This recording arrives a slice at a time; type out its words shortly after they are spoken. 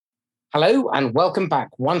Hello and welcome back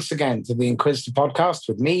once again to the Inquisitor podcast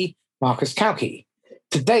with me, Marcus Cauchi.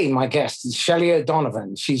 Today, my guest is Shelley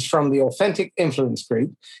O'Donovan. She's from the Authentic Influence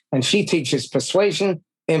Group and she teaches persuasion,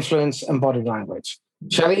 influence, and body language.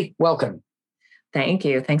 Shelley, welcome. Thank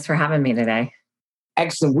you. Thanks for having me today.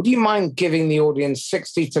 Excellent. Would you mind giving the audience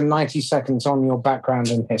 60 to 90 seconds on your background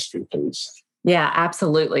and history, please? Yeah,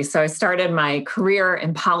 absolutely. So I started my career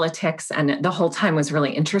in politics and the whole time was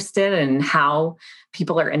really interested in how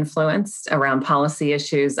people are influenced around policy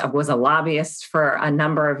issues. I was a lobbyist for a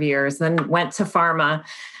number of years, then went to pharma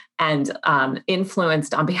and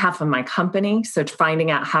influenced on behalf of my company. So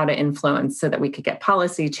finding out how to influence so that we could get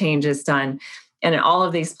policy changes done. And in all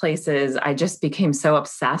of these places, I just became so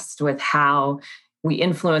obsessed with how we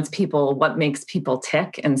influence people, what makes people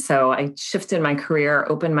tick. And so I shifted my career,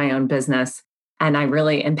 opened my own business, and I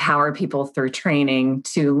really empower people through training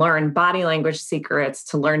to learn body language secrets,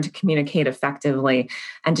 to learn to communicate effectively,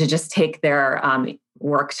 and to just take their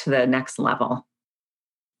work to the next level.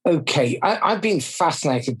 Okay, I've been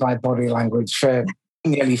fascinated by body language for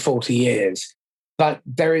nearly 40 years, but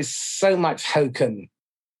there is so much hokum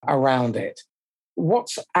around it.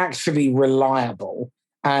 What's actually reliable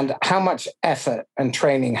and how much effort and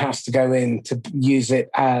training has to go in to use it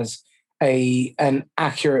as an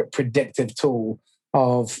accurate predictive tool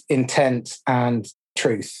of intent and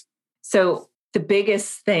truth? So the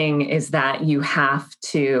biggest thing is that you have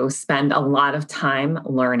to spend a lot of time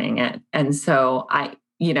learning it. And so I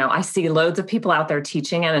see loads of people out there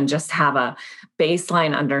teaching it and just have a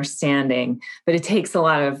baseline understanding, but it takes a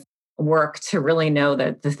lot of work to really know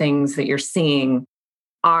that the things that you're seeing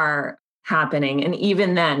are happening. And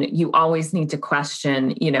even then, you always need to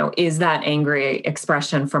question, is that angry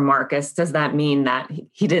expression from Marcus, does that mean that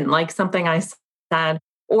he didn't like something I said?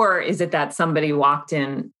 Or is it that somebody walked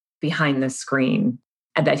in behind the screen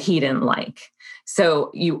and that he didn't like?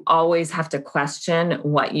 So you always have to question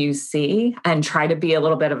what you see and try to be a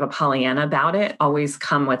little bit of a Pollyanna about it. Always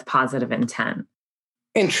come with positive intent.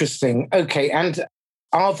 Interesting. Okay. And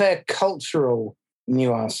are there cultural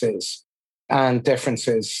nuances and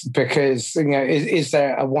differences? Because, is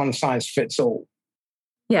there a one size fits all?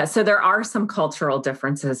 Yeah, so there are some cultural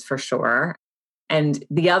differences for sure. And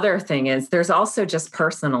the other thing is there's also just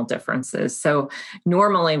personal differences. So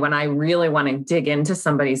normally when I really want to dig into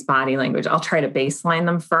somebody's body language, I'll try to baseline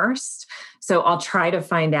them first. So I'll try to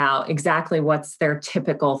find out exactly what's their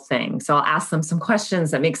typical thing. So I'll ask them some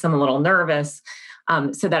questions that makes them a little nervous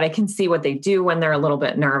so that I can see what they do when they're a little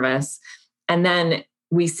bit nervous. And then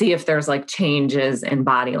we see if there's like changes in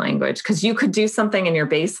body language, because you could do something in your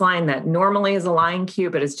baseline that normally is a lying cue,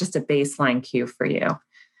 but it's just a baseline cue for you.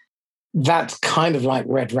 That's kind of like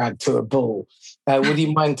red rag to a bull. Would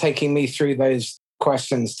you mind taking me through those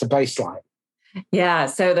questions to baseline? Yeah.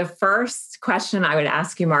 So the first question I would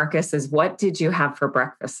ask you, Marcus, is what did you have for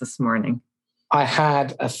breakfast this morning? I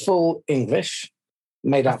had a full English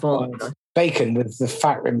made up of bacon with the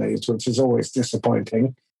fat removed, which is always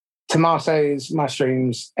disappointing. Tomatoes,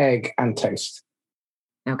 mushrooms, egg, and toast.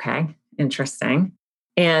 Okay, interesting.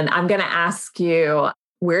 And I'm going to ask you,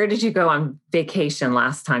 where did you go on vacation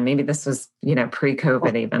last time? Maybe this was,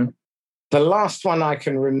 pre-COVID even. The last one I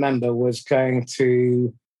can remember was going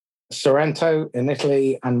to Sorrento in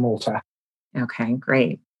Italy and Malta. Okay,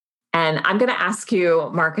 great. And I'm going to ask you,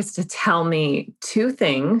 Marcus, to tell me two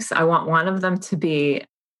things. I want one of them to be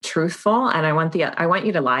truthful, and I want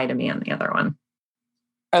you to lie to me on the other one.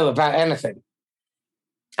 Oh, about anything?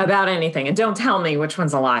 About anything. And don't tell me which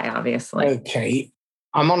one's a lie, obviously. Okay.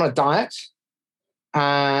 I'm on a diet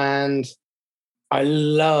and I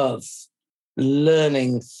love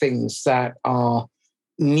learning things that are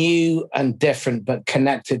new and different, but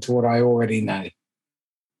connected to what I already know.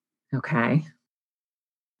 Okay.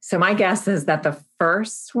 So my guess is that the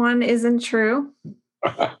first one isn't true.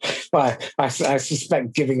 Well, I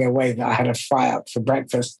suspect giving away that I had a fry up for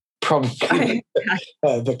breakfast probably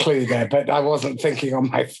the clue there, but I wasn't thinking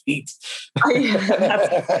on my feet.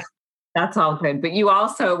 That's all good. But you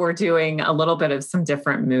also were doing a little bit of some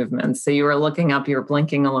different movements. So you were looking up, you were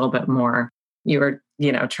blinking a little bit more. You were,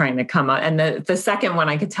 trying to come up. And the second one,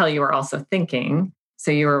 I could tell you were also thinking.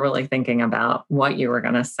 So you were really thinking about what you were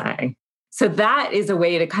going to say. So that is a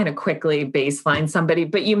way to kind of quickly baseline somebody,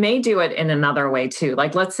 but you may do it in another way too.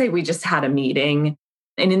 Like, let's say we just had a meeting.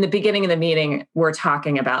 And in the beginning of the meeting, we're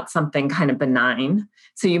talking about something kind of benign.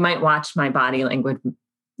 So you might watch my body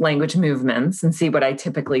language movements and see what I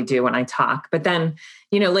typically do when I talk. But then,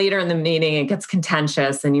 later in the meeting, it gets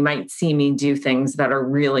contentious and you might see me do things that are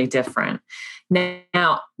really different.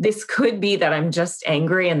 Now, this could be that I'm just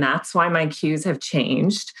angry and that's why my cues have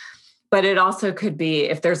changed. But it also could be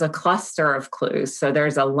if there's a cluster of clues, so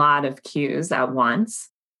there's a lot of cues at once,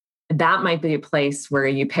 that might be a place where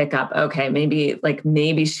you pick up, okay,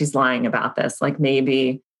 maybe she's lying about this, like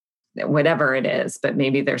maybe whatever it is, but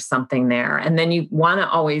maybe there's something there. And then you want to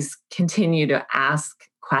always continue to ask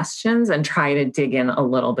questions and try to dig in a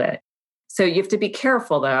little bit. So you have to be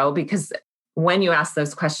careful though, because when you ask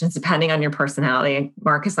those questions, depending on your personality,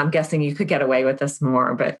 Marcus, I'm guessing you could get away with this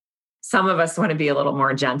more, but some of us want to be a little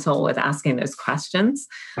more gentle with asking those questions,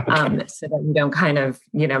 so that you don't kind of,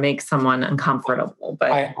 make someone uncomfortable.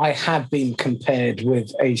 But I have been compared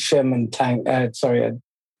with a Sherman tank, a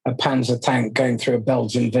Panzer tank going through a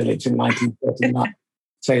Belgian village in 1939.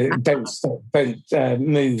 So don't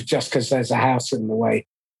move just because there's a house in the way.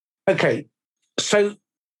 Okay, so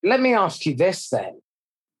let me ask you this then.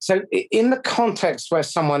 So in the context where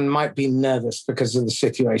someone might be nervous because of the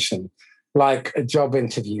situation, like a job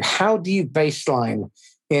interview, how do you baseline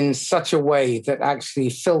in such a way that actually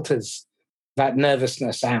filters that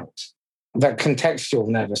nervousness out, that contextual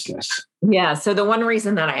nervousness? Yeah. So the one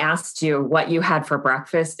reason that I asked you what you had for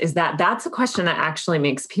breakfast is that that's a question that actually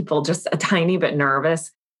makes people just a tiny bit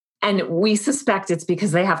nervous. And we suspect it's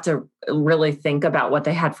because they have to really think about what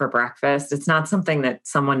they had for breakfast. It's not something that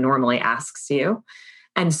someone normally asks you.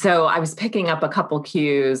 And so I was picking up a couple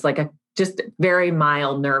cues, just very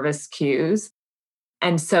mild nervous cues.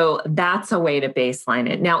 And so that's a way to baseline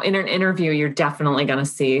it. Now, in an interview, you're definitely going to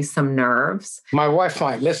see some nerves. My wife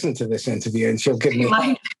might listen to this interview and she'll give me...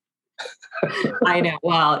 I know.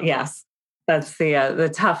 Well, yes. That's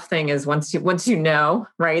the tough thing is once you know,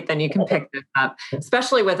 right, then you can pick this up,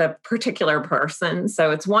 especially with a particular person.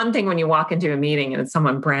 So it's one thing when you walk into a meeting and it's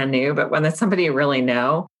someone brand new, but when it's somebody you really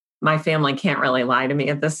know, my family can't really lie to me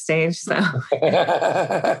at this stage. So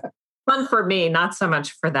fun for me, not so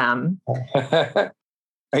much for them.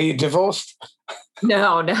 Are you divorced?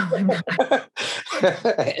 No, I'm not.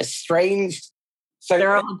 Estranged? So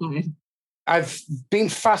they're all good. I've been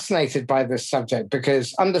fascinated by this subject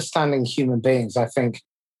because understanding human beings, I think,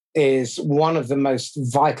 is one of the most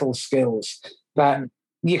vital skills that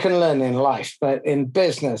you can learn in life, but in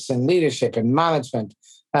business and leadership and management,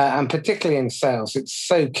 and particularly in sales, it's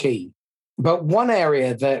so key. But one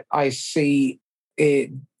area that I see it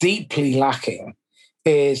deeply lacking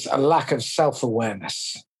is a lack of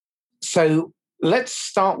self-awareness. So let's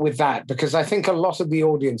start with that, because I think a lot of the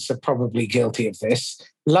audience are probably guilty of this.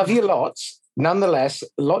 Love you lots. Nonetheless,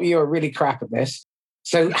 a lot of you are really crap at this.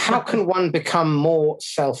 So how can one become more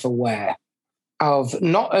self-aware of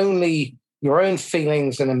not only your own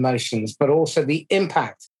feelings and emotions, but also the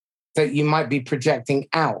impact that you might be projecting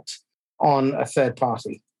out on a third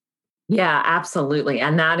party? Yeah, absolutely.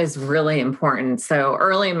 And that is really important. So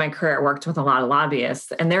early in my career, I worked with a lot of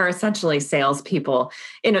lobbyists, and they're essentially salespeople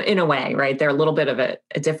in a way, right? They're a little bit of a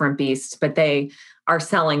different beast, but they are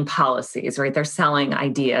selling policies, right? They're selling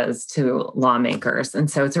ideas to lawmakers.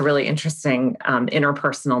 And so it's a really interesting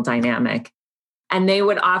interpersonal dynamic. And they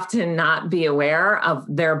would often not be aware of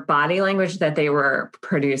their body language that they were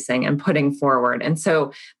producing and putting forward. And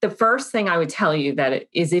so the first thing I would tell you that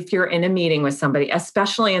is if you're in a meeting with somebody,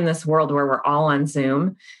 especially in this world where we're all on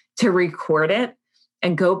Zoom, to record it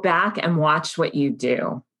and go back and watch what you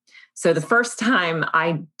do. So the first time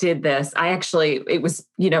I did this, it was,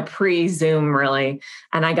 pre-Zoom really.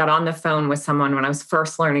 And I got on the phone with someone when I was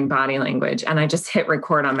first learning body language, and I just hit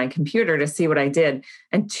record on my computer to see what I did.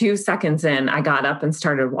 And 2 seconds in, I got up and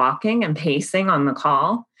started walking and pacing on the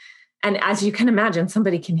call. And as you can imagine,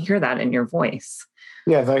 somebody can hear that in your voice.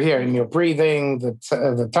 Yeah, they're hearing your breathing,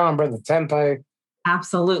 the timbre, the tempo.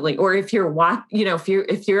 Absolutely. Or if you're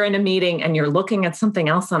if you're in a meeting and you're looking at something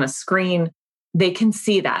else on a screen, they can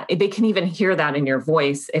see that. They can even hear that in your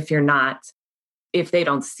voice if they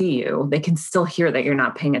don't see you, they can still hear that you're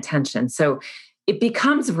not paying attention. So it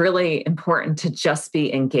becomes really important to just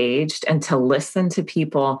be engaged and to listen to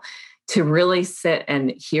people, to really sit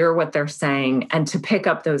and hear what they're saying and to pick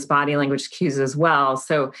up those body language cues as well.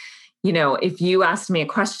 So, if you asked me a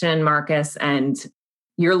question, Marcus, and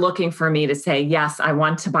you're looking for me to say, yes, I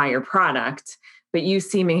want to buy your product, but you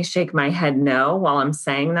see me shake my head no while I'm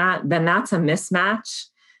saying that, then that's a mismatch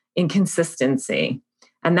in consistency.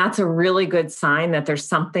 And that's a really good sign that there's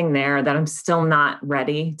something there that I'm still not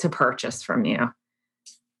ready to purchase from you.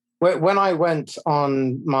 When I went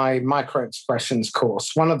on my micro expressions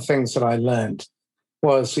course, one of the things that I learned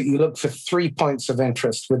was that you look for 3 points of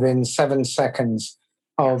interest within 7 seconds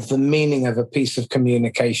of the meaning of a piece of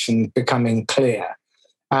communication becoming clear.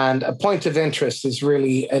 And a point of interest is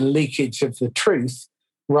really a leakage of the truth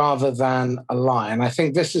rather than a lie. And I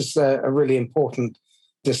think this is a really important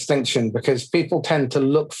distinction because people tend to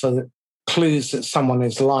look for clues that someone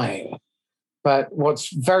is lying. But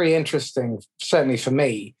what's very interesting, certainly for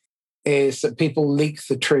me, is that people leak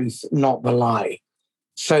the truth, not the lie.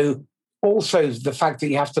 So also the fact that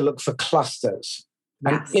you have to look for clusters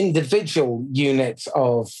and individual units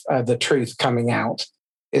of the truth coming out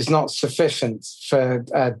is not sufficient for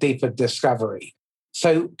deeper discovery.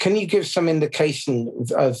 So can you give some indication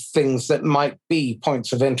of things that might be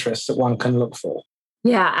points of interest that one can look for?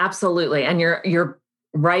 Yeah, absolutely. And you're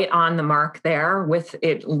right on the mark there with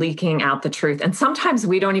it leaking out the truth. And sometimes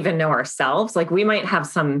we don't even know ourselves. Like we might have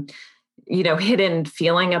some, hidden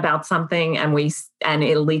feeling about something and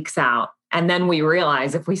it leaks out. And then we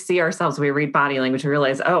realize if we see ourselves, we read body language, we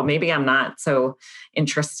realize, oh, maybe I'm not so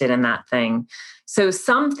interested in that thing. So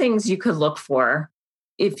some things you could look for,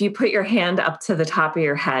 if you put your hand up to the top of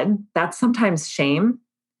your head, that's sometimes shame.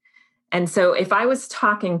 And so if I was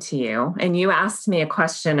talking to you and you asked me a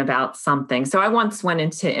question about something, so I once went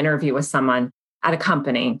into interview with someone at a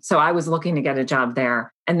company. So I was looking to get a job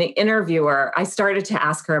there. And the interviewer, I started to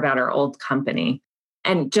ask her about her old company.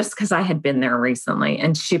 And just because I had been there recently,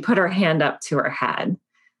 and she put her hand up to her head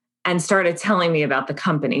and started telling me about the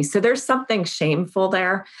company. So there's something shameful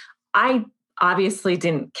there. I obviously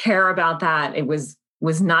didn't care about that. It was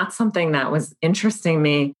not something that was interesting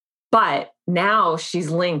me. But now she's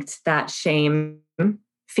linked that shame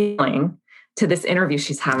feeling to this interview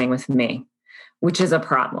she's having with me, which is a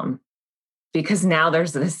problem. Because now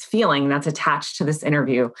there's this feeling that's attached to this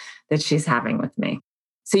interview that she's having with me.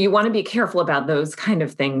 So you want to be careful about those kind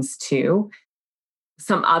of things too.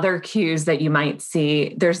 Some other cues that you might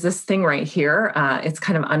see, there's this thing right here. It's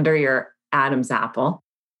kind of under your Adam's apple.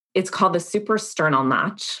 It's called the suprasternal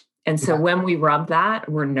notch. And so when we rub that,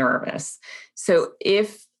 we're nervous. So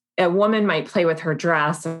if a woman might play with her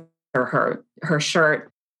dress or her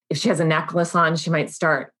shirt, if she has a necklace on, she might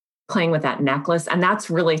start playing with that necklace. And that's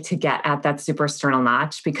really to get at that suprasternal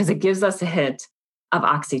notch because it gives us a hit of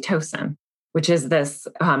oxytocin, which is this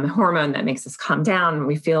hormone that makes us calm down and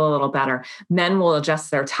we feel a little better. Men will adjust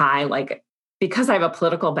their tie. Like, because I have a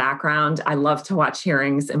political background, I love to watch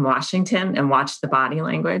hearings in Washington and watch the body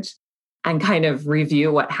language and kind of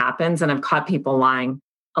review what happens. And I've caught people lying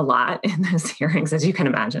a lot in those hearings, as you can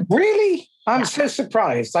imagine. Really? I'm so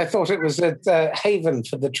surprised. I thought it was a haven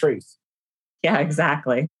for the truth. Yeah,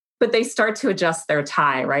 exactly. But they start to adjust their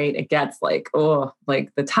tie, right? It gets like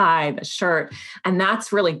the tie, the shirt. And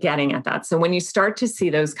that's really getting at that. So when you start to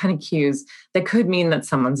see those kind of cues, that could mean that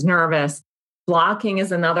someone's nervous. Blocking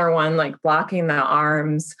is another one, like blocking the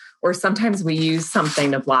arms, or sometimes we use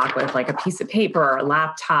something to block with, like a piece of paper or a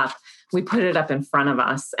laptop. We put it up in front of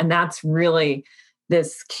us. And that's really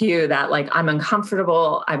this cue that like, I'm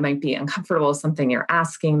uncomfortable. I might be uncomfortable with something you're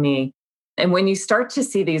asking me. And when you start to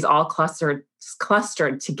see these all clustered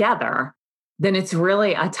together, then it's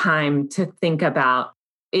really a time to think about,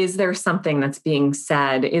 is there something that's being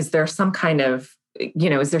said? Is there some kind of,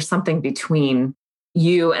 is there something between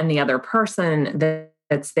you and the other person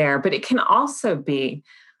that's there? But it can also be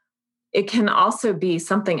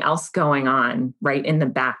something else going on right in the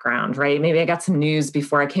background, right? Maybe I got some news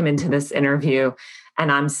before I came into this interview and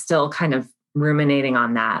I'm still kind of ruminating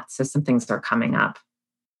on that. So some things are coming up.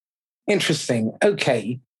 Interesting.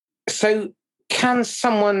 Okay. So can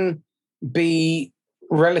someone be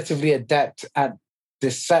relatively adept at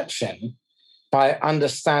deception by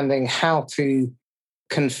understanding how to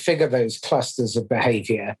configure those clusters of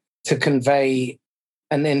behavior to convey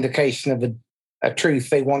an indication of a truth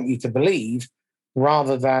they want you to believe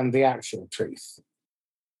rather than the actual truth?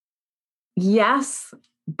 Yes,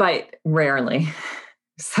 but rarely.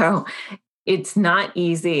 So it's not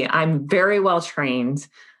easy. I'm very well trained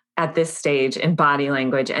at this stage in body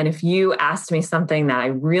language. And if you asked me something that I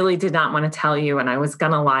really did not want to tell you and I was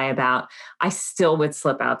going to lie about, I still would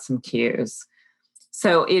slip out some cues.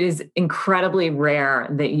 So it is incredibly rare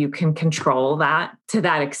that you can control that to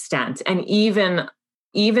that extent. And even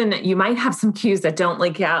you might have some cues that don't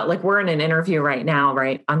leak out. Like we're in an interview right now,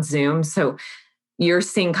 right, on Zoom. So you're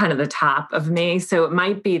seeing kind of the top of me. So it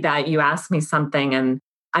might be that you ask me something and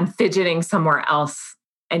I'm fidgeting somewhere else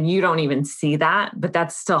and you don't even see that, but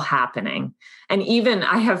that's still happening. And even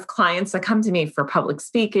I have clients that come to me for public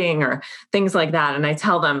speaking or things like that. And I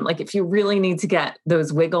tell them, like, if you really need to get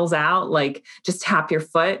those wiggles out, like just tap your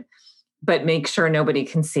foot, but make sure nobody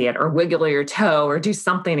can see it, or wiggle your toe or do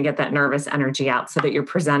something to get that nervous energy out so that you're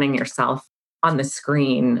presenting yourself on the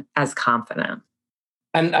screen as confident.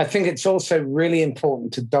 And I think it's also really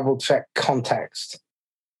important to double check context.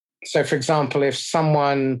 So, for example, if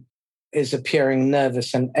someone is appearing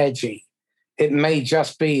nervous and edgy, it may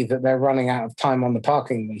just be that they're running out of time on the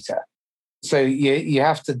parking meter. So you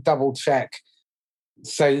have to double check.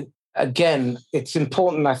 So again, it's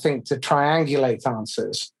important, I think, to triangulate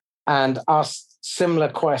answers and ask similar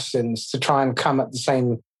questions to try and come at the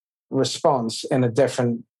same response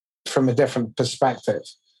from a different perspective.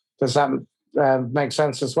 Does that make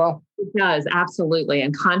sense as well? It does, absolutely.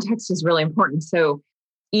 And context is really important. So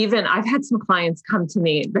even I've had some clients come to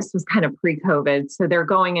me, this was kind of pre-COVID. So they're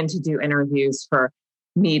going in to do interviews for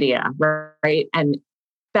media, right? And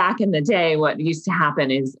back in the day, what used to happen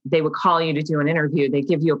is they would call you to do an interview. They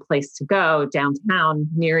give you a place to go downtown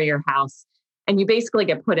near your house. And you basically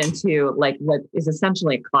get put into like what is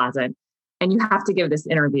essentially a closet. And you have to give this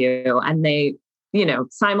interview. And they,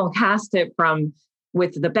 simulcast it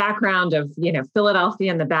with the background of,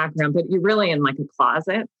 Philadelphia in the background, but you're really in like a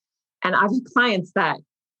closet. And I've had clients that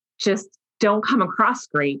just don't come across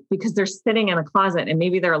great because they're sitting in a closet and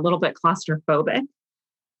maybe they're a little bit claustrophobic.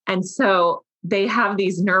 And so they have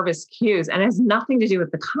these nervous cues, and it has nothing to do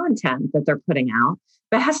with the content that they're putting out,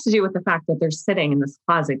 but it has to do with the fact that they're sitting in this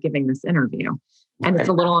closet giving this interview. And it's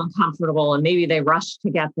a little uncomfortable and maybe they rush to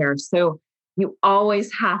get there. So you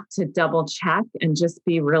always have to double check and just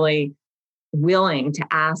be really willing to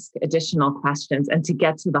ask additional questions and to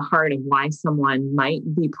get to the heart of why someone might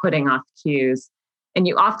be putting off cues. And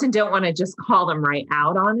you often don't want to just call them right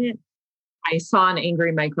out on it. I saw an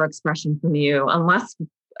angry micro expression from you.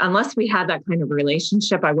 Unless we had that kind of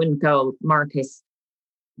relationship, I wouldn't go, Marcus,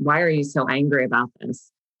 why are you so angry about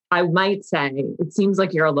this? I might say, it seems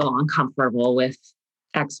like you're a little uncomfortable with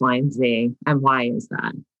X, Y, and Z. And why is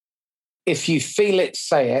that? If you feel it,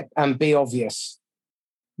 say it and be obvious.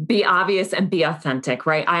 Be obvious and be authentic,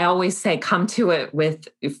 right? I always say, come to it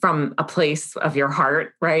from a place of your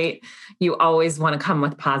heart, right? You always want to come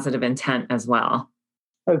with positive intent as well.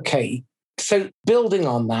 Okay. So building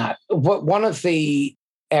on that, one of the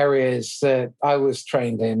areas that I was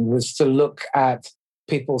trained in was to look at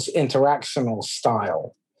people's interactional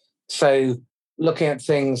style. So looking at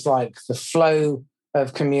things like the flow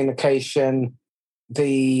of communication,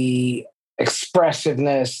 the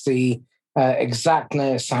expressiveness, the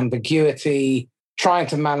exactness, ambiguity, trying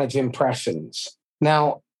to manage impressions.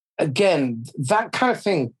 Now, again, that kind of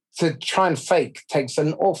thing to try and fake takes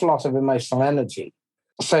an awful lot of emotional energy.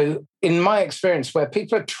 So in my experience, where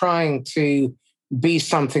people are trying to be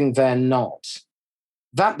something they're not,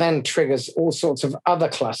 that then triggers all sorts of other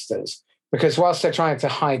clusters, because whilst they're trying to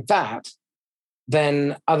hide that,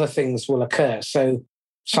 then other things will occur. So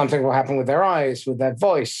something will happen with their eyes, with their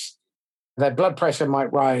voice, their blood pressure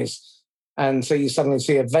might rise. And so you suddenly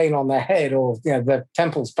see a vein on their head or their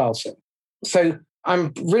temples pulsing. So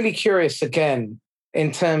I'm really curious again,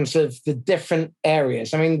 in terms of the different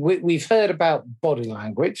areas. I mean, we've heard about body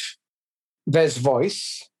language. There's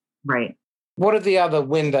voice. Right. What are the other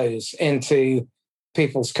windows into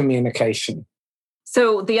people's communication?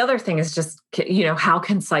 So the other thing is just, how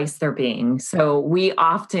concise they're being. So we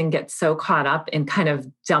often get so caught up in kind of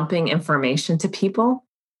dumping information to people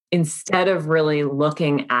instead of really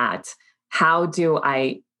looking at how do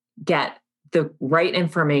I get the right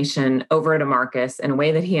information over to Marcus in a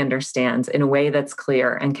way that he understands, in a way that's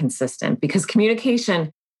clear and consistent, because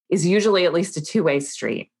communication is usually at least a two-way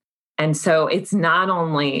street. And so it's not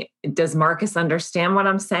only does Marcus understand what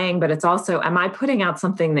I'm saying, but it's also, am I putting out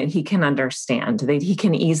something that he can understand, that he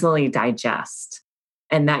can easily digest,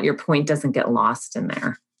 and that your point doesn't get lost in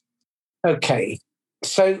there? Okay.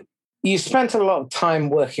 So you spent a lot of time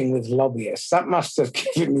working with lobbyists. That must have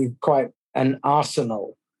given you quite an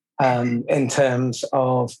arsenal in terms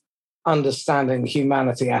of understanding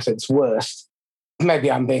humanity at its worst.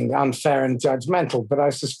 Maybe I'm being unfair and judgmental, but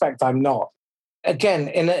I suspect I'm not. Again,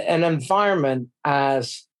 in an environment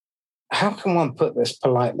how can one put this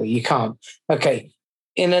politely? You can't. Okay.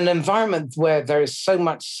 In an environment where there is so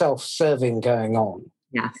much self-serving going on,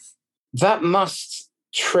 yes, that must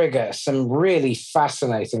trigger some really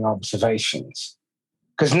fascinating observations,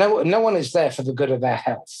 because no one is there for the good of their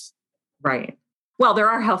health. Right. Well, there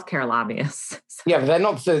are healthcare lobbyists. Yeah, but they're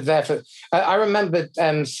not there for... I remember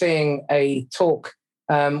seeing a talk,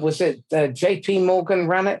 was it JP Morgan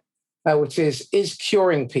ran it, which is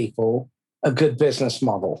curing people a good business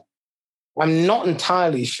model? I'm not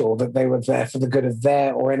entirely sure that they were there for the good of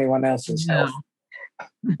their or anyone else's health.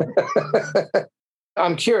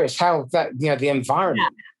 I'm curious how that, the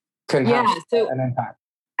environment can have an impact.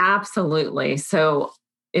 Absolutely. So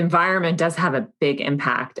environment does have a big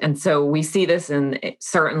impact. And so we see this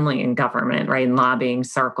certainly in government, right? In lobbying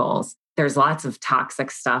circles, there's lots of toxic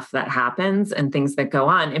stuff that happens and things that go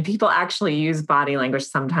on. And people actually use body language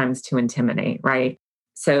sometimes to intimidate, right?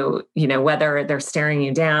 So, whether they're staring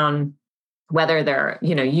you down whether they're,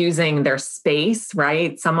 using their space,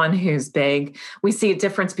 right? Someone who's big, we see a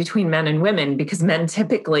difference between men and women because men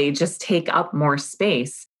typically just take up more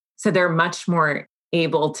space. So they're much more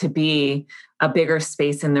able to be a bigger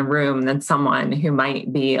space in the room than someone who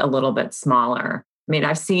might be a little bit smaller. I mean,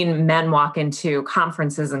 I've seen men walk into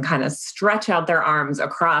conferences and kind of stretch out their arms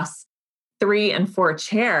across 3 and 4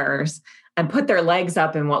 chairs and put their legs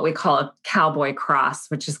up in what we call a cowboy cross,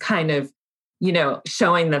 which is kind of,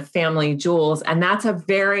 showing the family jewels. And that's a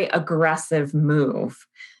very aggressive move.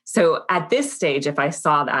 So at this stage, if I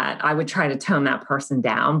saw that, I would try to tone that person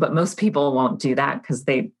down. But most people won't do that because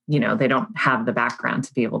they don't have the background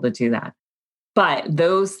to be able to do that. But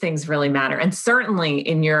those things really matter. And certainly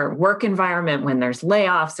in your work environment, when there's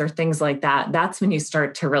layoffs or things like that, that's when you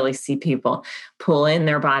start to really see people pull in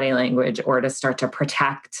their body language or to start to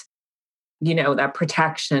protect, that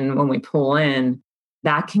protection when we pull in,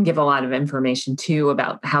 that can give a lot of information too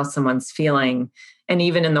about how someone's feeling. And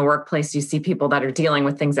even in the workplace, you see people that are dealing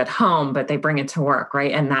with things at home, but they bring it to work,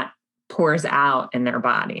 right? And that pours out in their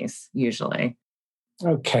bodies usually.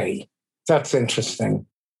 Okay, that's interesting.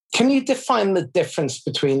 Can you define the difference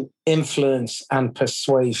between influence and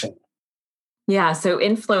persuasion? Yeah. So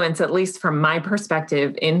influence, at least from my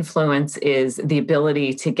perspective, influence is the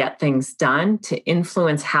ability to get things done, to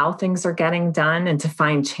influence how things are getting done and to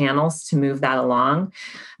find channels to move that along.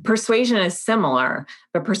 Persuasion is similar,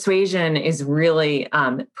 but persuasion is really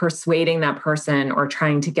persuading that person or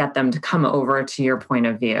trying to get them to come over to your point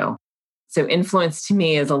of view. So influence to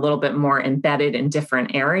me is a little bit more embedded in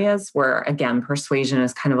different areas where, again, persuasion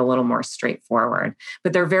is kind of a little more straightforward,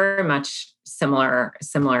 but they're very much similar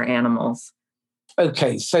animals.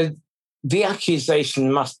 Okay, so the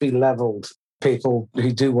accusation must be leveled, people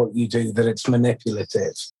who do what you do, that it's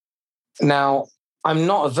manipulative. Now, I'm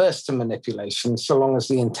not averse to manipulation so long as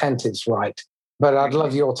the intent is right, but I'd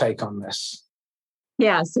love your take on this.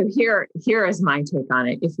 Yeah, so here is my take on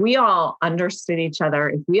it. If we all understood each other,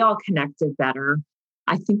 if we all connected better,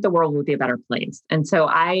 I think the world would be a better place. And so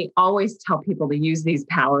I always tell people to use these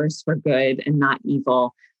powers for good and not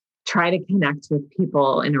evil. Try to connect with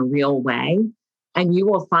people in a real way. And you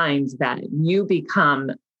will find that you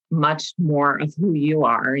become much more of who you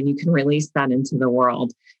are and you can release that into the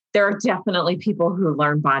world. There are definitely people who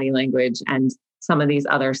learn body language and some of these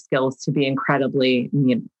other skills to be incredibly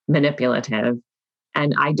manipulative.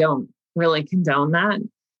 And I don't really condone that,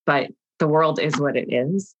 but the world is what it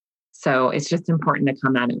is. So it's just important to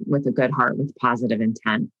come at it with a good heart, with positive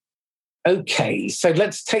intent. Okay, so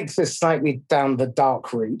let's take this slightly down the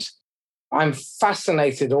dark route. I'm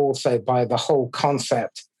fascinated also by the whole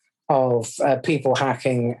concept of people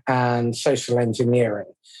hacking and social engineering.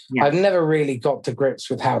 Yeah. I've never really got to grips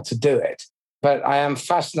with how to do it, but I am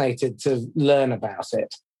fascinated to learn about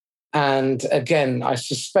it. And again, I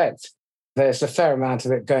suspect there's a fair amount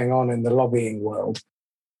of it going on in the lobbying world.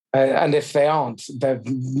 And if they aren't, they're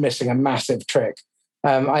missing a massive trick.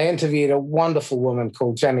 I interviewed a wonderful woman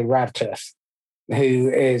called Jenny Radcliffe, who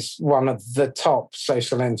is one of the top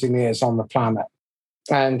social engineers on the planet.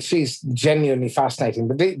 And she's genuinely fascinating.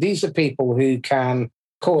 But these are people who can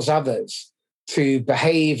cause others to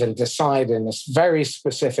behave and decide in a very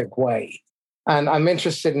specific way. And I'm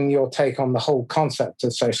interested in your take on the whole concept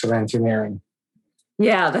of social engineering.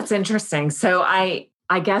 Yeah, that's interesting. So I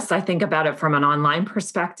guess I think about it from an online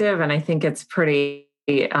perspective, and I think it's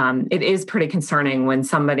it is pretty concerning when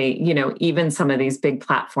somebody, even some of these big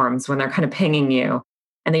platforms, when they're kind of pinging you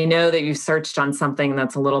and they know that you've searched on something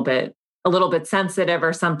that's a little bit sensitive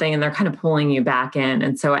or something, and they're kind of pulling you back in.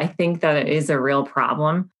 And so I think that it is a real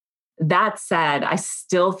problem. That said, I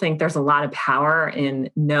still think there's a lot of power in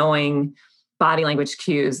knowing body language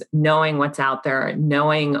cues, knowing what's out there,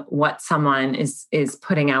 knowing what someone is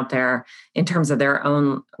putting out there in terms of their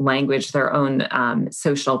own language, their own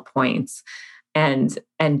social points. And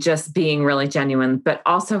just being really genuine, but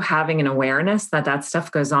also having an awareness that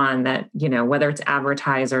stuff goes on, that, whether it's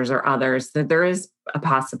advertisers or others, that there is a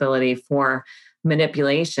possibility for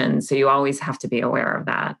manipulation. So you always have to be aware of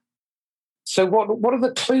that. So what are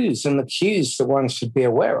the clues and the cues that one should be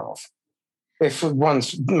aware of if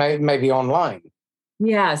one's maybe online?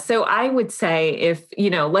 Yeah. So I would say if,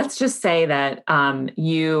 let's just say that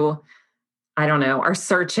you are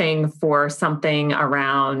searching for something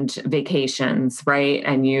around vacations, right?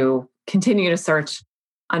 And you continue to search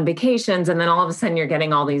on vacations, and then all of a sudden you're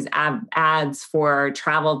getting all these ads for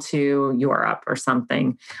travel to Europe or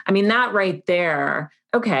something. I mean, that right there,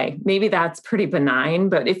 okay, maybe that's pretty benign,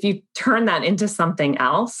 but if you turn that into something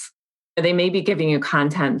else, they may be giving you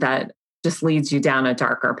content that just leads you down a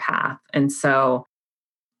darker path. And so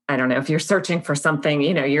I don't know, if you're searching for something,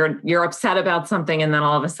 you're upset about something, and then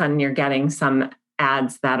all of a sudden you're getting some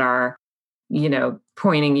ads that are,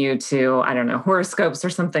 pointing you to, I don't know, horoscopes or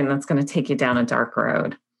something that's going to take you down a dark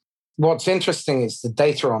road. What's interesting is the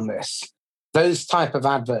data on this. Those type of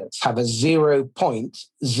adverts have a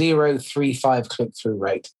 0.035 click-through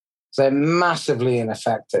rate. So they're massively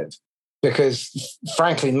ineffective because,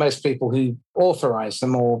 frankly, most people who authorize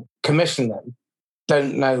them or commission them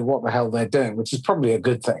don't know what the hell they're doing, which is probably a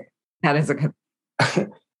good thing. That is a good.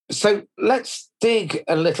 So let's dig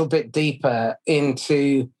a little bit deeper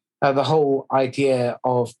into the whole idea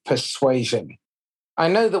of persuasion. I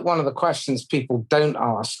know that one of the questions people don't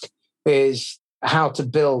ask is how to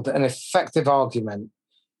build an effective argument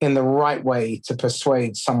in the right way to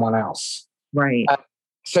persuade someone else. Right.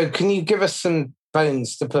 So can you give us some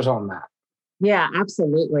bones to put on that? Yeah,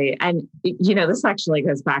 absolutely. And, this actually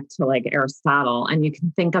goes back to like Aristotle, and you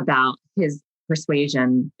can think about his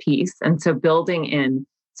persuasion piece. And so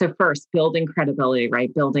first building credibility,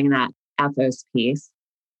 right? Building that ethos piece,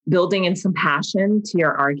 building in some passion to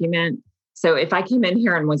your argument. So if I came in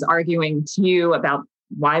here and was arguing to you about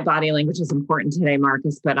why body language is important today,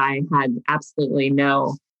 Marcus, but I had absolutely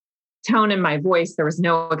no tone in my voice, there was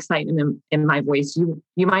no excitement in my voice, you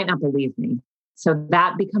might not believe me. So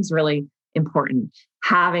that becomes really important,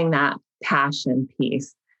 having that passion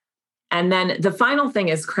piece. And then the final thing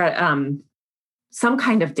is some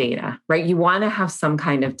kind of data, right? You want to have some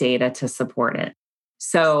kind of data to support it.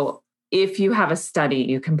 So if you have a study,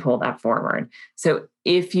 you can pull that forward. So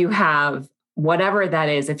if you have whatever that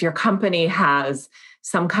is, if your company has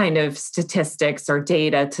some kind of statistics or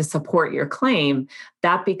data to support your claim,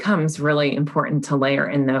 that becomes really important to layer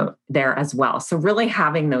in there as well. So really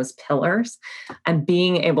having those pillars and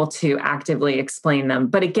being able to actively explain them.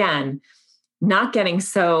 But again, not getting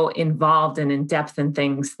so involved and in depth in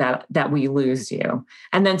things that we lose you.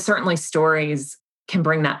 And then certainly stories can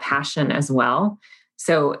bring that passion as well.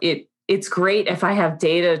 So it's great if I have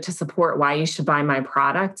data to support why you should buy my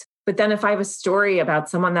product. But then if I have a story about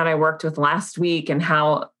someone that I worked with last week and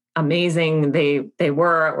how amazing they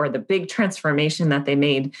were, or the big transformation that they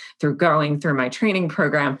made through going through my training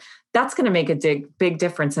program, that's going to make a big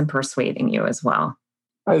difference in persuading you as well.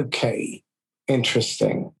 Okay,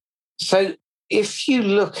 interesting. So if you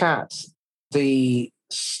look at the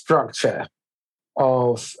structure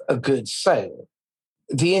of a good sale,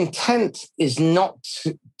 the intent is not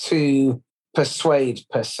to persuade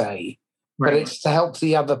per se, right, but it's to help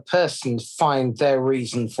the other person find their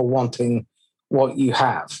reason for wanting what you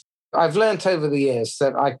have. I've learned over the years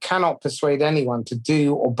that I cannot persuade anyone to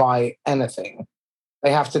do or buy anything.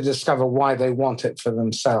 They have to discover why they want it for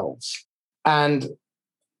themselves. And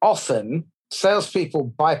often,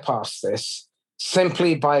 salespeople bypass this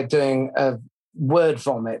simply by doing a word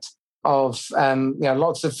vomit of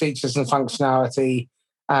lots of features and functionality,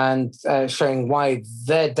 and showing why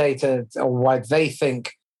their data or why they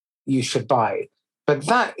think you should buy. But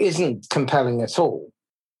that isn't compelling at all.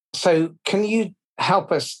 So can you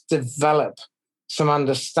help us develop some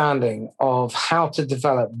understanding of how to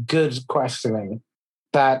develop good questioning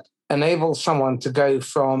that enables someone to go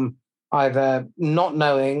from either not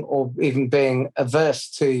knowing or even being averse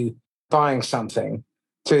to buying something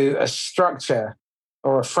to a structure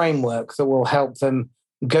or a framework that will help them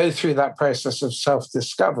go through that process of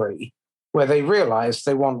self-discovery where they realize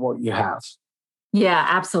they want what you have? Yeah,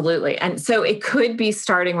 absolutely. And so it could be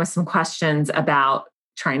starting with some questions about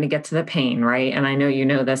trying to get to the pain, right? And I know you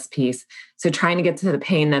know this piece. So trying to get to the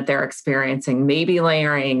pain that they're experiencing, maybe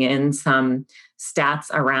layering in some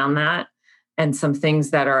stats around that and some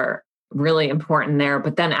things that are really important there,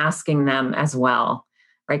 but then asking them as well,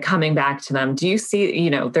 right? Coming back to them. Do you see,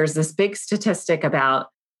 there's this big statistic about,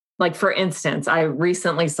 like, for instance, I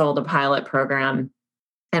recently sold a pilot program.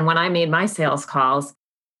 And when I made my sales calls,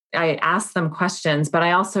 I asked them questions, but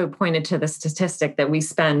I also pointed to the statistic that we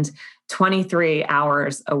spend 23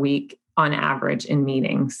 hours a week on average in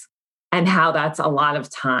meetings, and how that's a lot of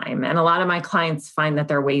time. And a lot of my clients find that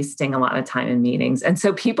they're wasting a lot of time in meetings. And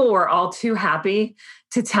so people were all too happy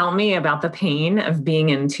to tell me about the pain of being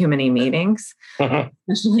in too many meetings,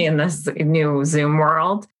 especially in this new Zoom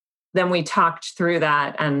world. Then we talked through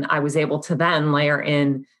that, and I was able to then layer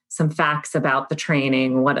in some facts about the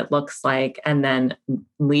training, what it looks like, and then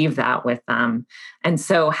leave that with them. And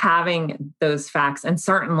so having those facts, and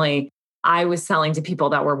certainly I was selling to people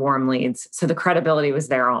that were warm leads. So the credibility was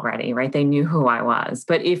there already, right? They knew who I was.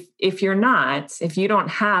 But if you don't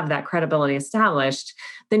have that credibility established,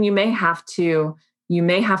 then you may have to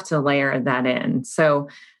layer that in. So,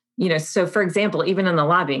 so for example, even in the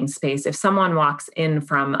lobbying space, if someone walks in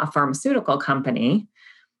from a pharmaceutical company,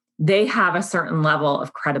 they have a certain level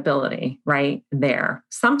of credibility right there.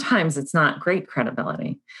 Sometimes it's not great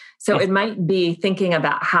credibility. So it might be thinking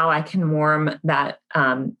about how I can warm that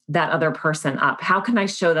other person up. How can I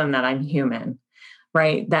show them that I'm human,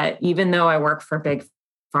 right? That even though I work for big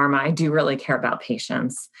pharma, I do really care about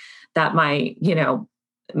patients. That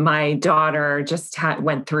my daughter just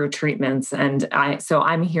went through treatments, and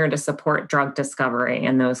I'm here to support drug discovery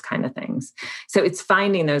and those kind of things. So it's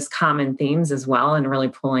finding those common themes as well and really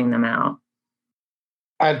pulling them out.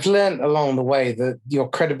 I've learned along the way that your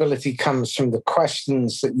credibility comes from the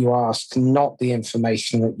questions that you ask, not the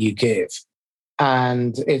information that you give.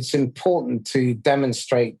 And it's important to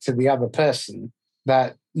demonstrate to the other person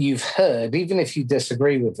that you've heard, even if you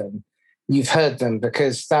disagree with them, you've heard them,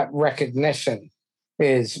 because that recognition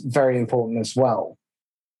is very important as well.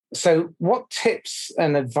 So what tips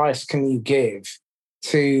and advice can you give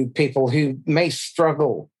to people who may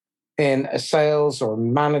struggle in a sales or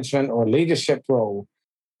management or leadership role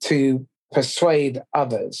to persuade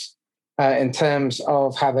others in terms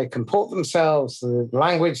of how they comport themselves, the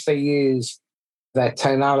language they use, their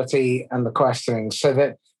tonality, and the questioning, so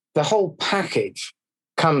that the whole package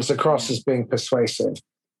comes across as being persuasive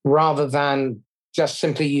rather than just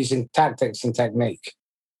simply using tactics and technique?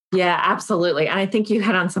 Yeah, absolutely. And I think you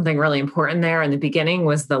hit on something really important there in the beginning,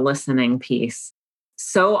 was the listening piece.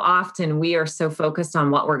 So often we are so focused on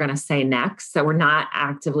what we're going to say next that we're not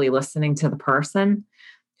actively listening to the person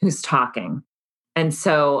who's talking. And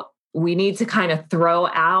so we need to kind of throw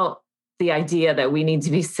out the idea that we need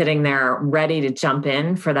to be sitting there ready to jump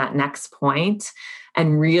in for that next point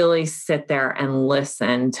and really sit there and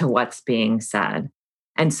listen to what's being said.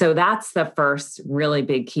 And so that's the first really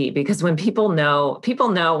big key, because when people know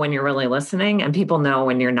when you're really listening, and people know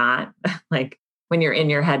when you're not, like when you're in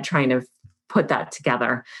your head trying to put that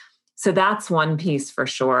together. So that's one piece for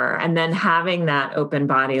sure. And then having that open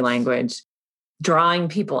body language, drawing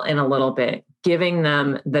people in a little bit, giving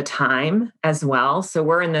them the time as well. So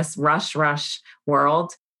we're in this rush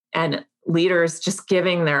world, and leaders just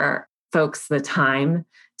giving their folks the time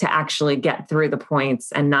to actually get through the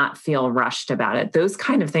points and not feel rushed about it. Those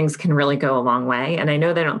kind of things can really go a long way. And I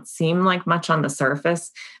know they don't seem like much on the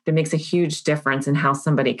surface, but it makes a huge difference in how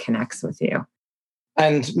somebody connects with you.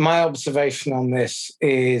 And my observation on this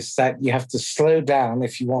is that you have to slow down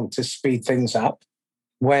if you want to speed things up.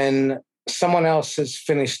 When someone else has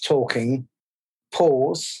finished talking,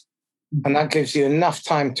 pause, and that gives you enough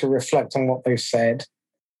time to reflect on what they've said.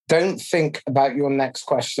 Don't think about your next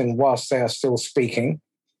question whilst they are still speaking,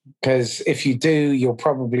 because if you do, you'll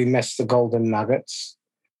probably miss the golden nuggets.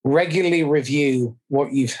 Regularly review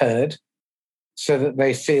what you've heard so that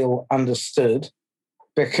they feel understood,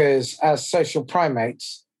 because as social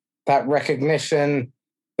primates, that recognition,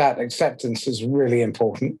 that acceptance is really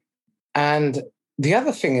important. And the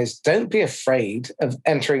other thing is, don't be afraid of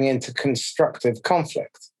entering into constructive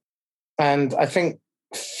conflict. And I think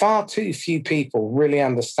far too few people really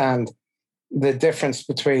understand the difference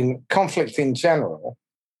between conflict in general,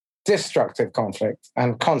 destructive conflict,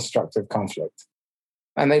 and constructive conflict.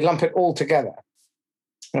 And they lump it all together.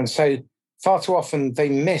 And so far too often they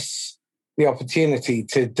miss the opportunity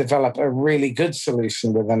to develop a really good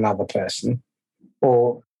solution with another person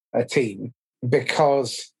or a team,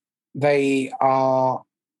 because they are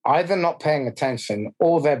either not paying attention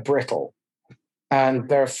or they're brittle, and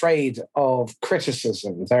they're afraid of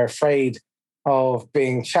criticism. They're afraid of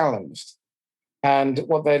being challenged. And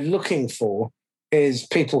what they're looking for is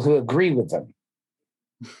people who agree with them.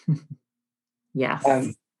 Yes.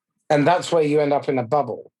 And that's where you end up in a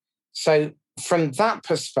bubble. So from that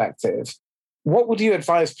perspective, what would you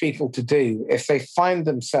advise people to do if they find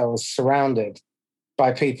themselves surrounded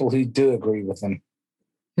by people who do agree with them?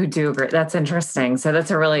 Who do agree. That's interesting. So that's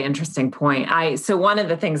a really interesting point. So one of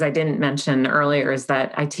the things I didn't mention earlier is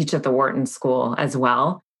that I teach at the Wharton School as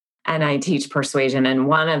well. And I teach persuasion. And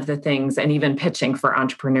one of the things, and even pitching for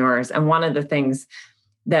entrepreneurs, and one of the things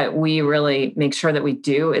that we really make sure that we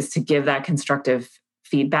do is to give that constructive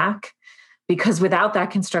feedback, because without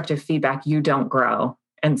that constructive feedback, you don't grow.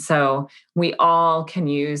 And so we all can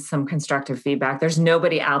use some constructive feedback. There's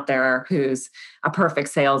nobody out there who's a perfect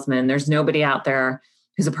salesman. There's nobody out there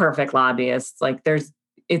who's a perfect lobbyist. Like there's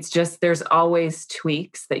always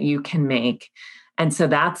tweaks that you can make. And so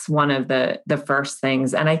that's one of the first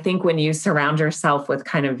things. And I think when you surround yourself with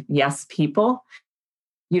kind of yes people,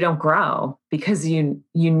 you don't grow, because you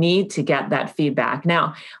need to get that feedback.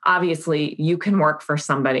 Now, obviously, you can work for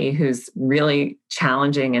somebody who's really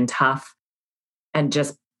challenging and tough and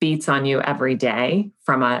just beats on you every day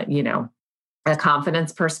from a a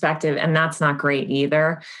confidence perspective, and that's not great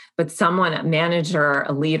either. But someone, a manager,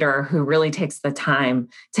 a leader who really takes the time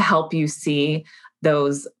to help you see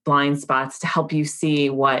those blind spots, to help you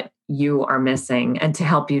see what you are missing and to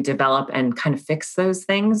help you develop and kind of fix those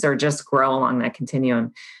things or just grow along that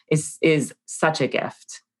continuum is such a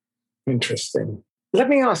gift. Interesting. Let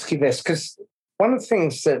me ask you this, because one of the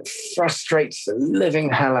things that frustrates the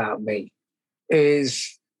living hell out of me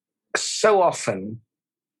is so often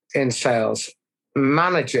in sales,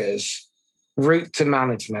 managers' route to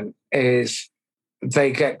management is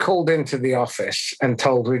they get called into the office and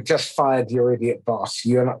told, "We've just fired your idiot boss.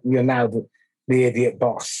 You're now the idiot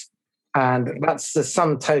boss." And that's the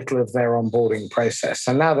sum total of their onboarding process.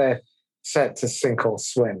 And now they're set to sink or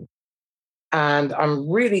swim. And I'm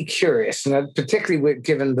really curious, and particularly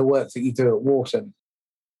given the work that you do at Wharton,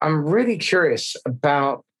 I'm really curious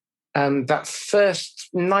about that first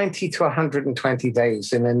 90 to 120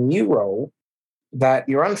 days in a new role that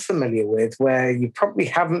you're unfamiliar with, where you probably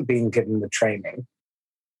haven't been given the training.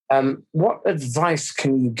 What advice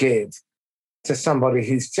can you give to somebody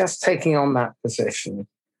who's just taking on that position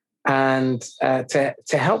and to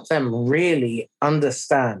help them really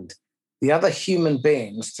understand the other human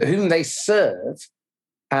beings to whom they serve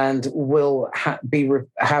and will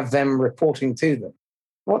have them reporting to them?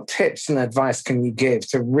 What tips and advice can you give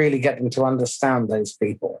to really get them to understand those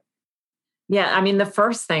people? Yeah, I mean, the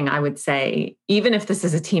first thing I would say, even if this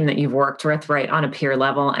is a team that you've worked with, right, on a peer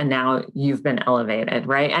level, and now you've been elevated,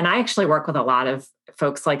 right? And I actually work with a lot of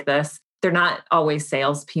folks like this. They're not always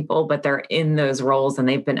salespeople, but they're in those roles and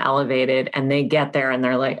they've been elevated and they get there and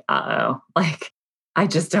they're like, uh-oh, like, I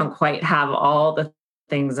just don't quite have all the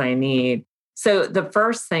things I need. So the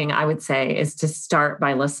first thing I would say is to start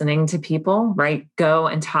by listening to people, right? Go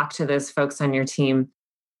and talk to those folks on your team.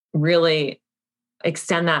 Really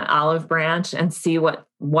extend that olive branch and see what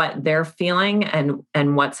they're feeling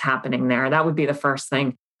and what's happening there. That would be the first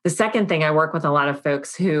thing. The second thing, I work with a lot of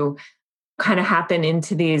folks who kind of happen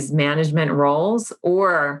into these management roles,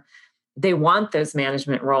 or they want those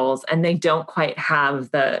management roles and they don't quite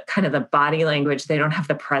have the kind of the body language. They don't have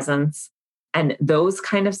the presence and those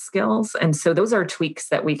kind of skills. And so those are tweaks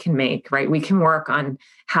that we can make, right? We can work on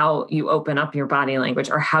how you open up your body language,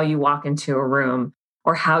 or how you walk into a room,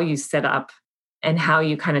 or how you sit up, and how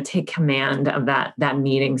you kind of take command of that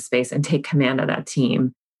meeting space and take command of that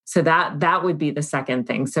team. So that would be the second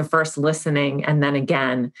thing. So first listening, and then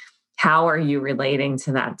again, how are you relating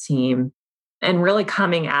to that team? And really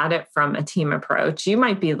coming at it from a team approach. You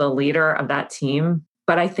might be the leader of that team,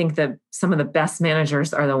 but I think that some of the best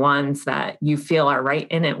managers are the ones that you feel are right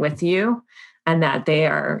in it with you, and that they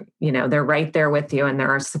are, they're right there with you and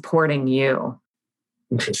they're supporting you.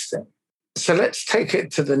 Interesting. So let's take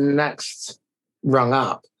it to the next rung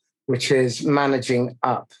up, which is managing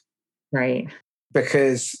up. Right.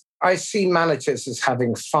 Because I see managers as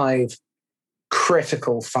having 5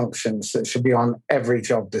 critical functions that should be on every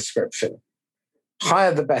job description.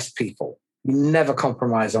 Hire the best people. You never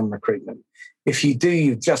compromise on recruitment. If you do,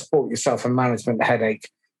 you've just bought yourself a management headache,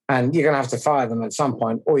 and you're going to have to fire them at some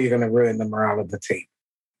point, or you're going to ruin the morale of the team.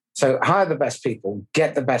 So hire the best people,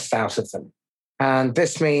 get the best out of them. And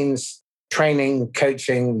this means training,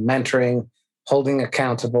 coaching, mentoring, holding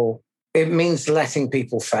accountable. It means letting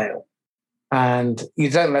people fail. And you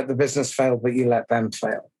don't let the business fail, but you let them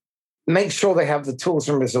fail. Make sure they have the tools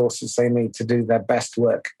and resources they need to do their best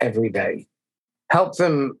work every day. Help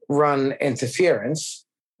them run interference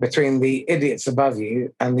between the idiots above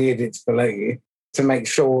you and the idiots below you to make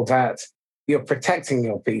sure that you're protecting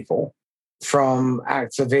your people from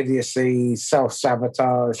acts of idiocy,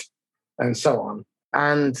 self-sabotage, and so on.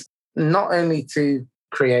 And not only to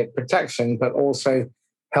create protection, but also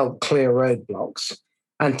help clear roadblocks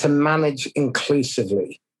and to manage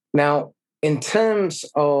inclusively. Now, in terms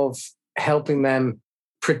of helping them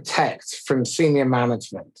protect from senior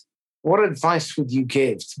management, what advice would you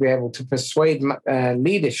give to be able to persuade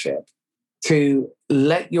leadership to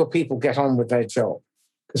let your people get on with their job?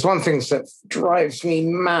 Because one thing that drives me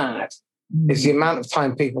mad is the amount of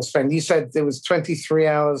time people spend. You said there was 23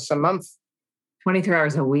 hours a month? 23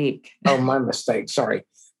 hours a week. Oh, my mistake. Sorry.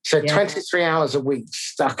 So yeah. 23 hours a week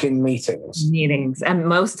stuck in meetings. And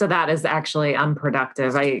most of that is actually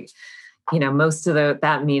unproductive. Most of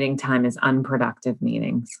that meeting time is unproductive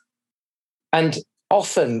meetings. And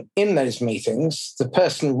often in those meetings, the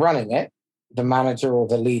person running it, the manager or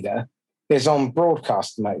the leader, is on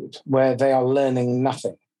broadcast mode where they are learning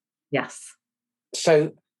nothing. Yes.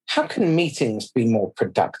 So how can meetings be more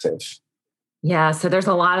productive? Yeah, so there's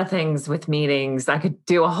a lot of things with meetings. I could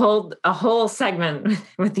do a whole segment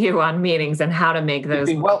with you on meetings and how to make those.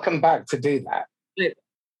 You'd be welcome back to do that.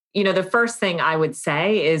 the first thing I would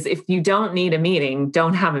say is if you don't need a meeting,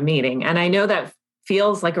 don't have a meeting. And I know that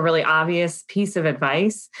feels like a really obvious piece of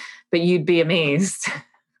advice, but you'd be amazed.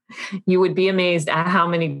 You would be amazed at how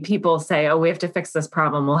many people say, oh, we have to fix this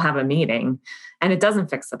problem. We'll have a meeting. And it doesn't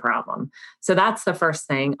fix the problem. So that's the first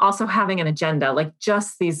thing. Also having an agenda, like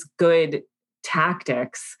just these good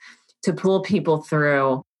tactics to pull people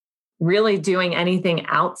through, really doing anything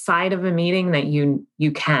outside of a meeting that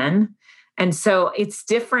you can. And so it's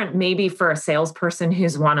different maybe for a salesperson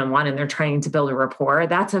who's one-on-one and they're trying to build a rapport.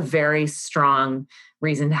 That's a very strong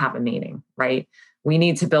reason to have a meeting, right? We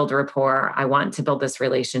need to build a rapport. I want to build this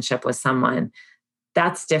relationship with someone.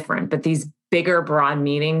 That's different. But these bigger, broad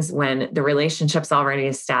meetings, when the relationship's already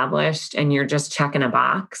established and you're just checking a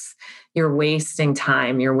box, you're wasting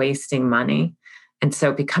time, you're wasting money. And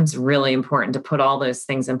so it becomes really important to put all those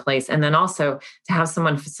things in place. And then also to have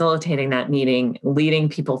someone facilitating that meeting, leading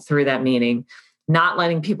people through that meeting, not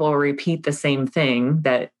letting people repeat the same thing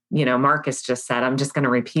that, Marcus just said, I'm just going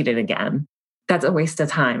to repeat it again. That's a waste of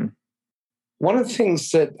time. One of the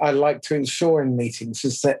things that I like to ensure in meetings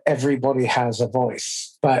is that everybody has a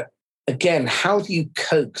voice. But again, how do you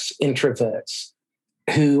coax introverts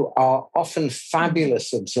who are often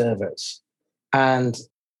fabulous observers and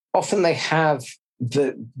often they have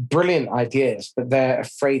the brilliant ideas, but they're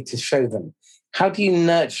afraid to show them? How do you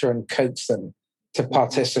nurture and coax them to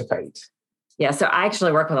participate? Yeah, so I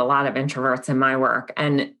actually work with a lot of introverts in my work.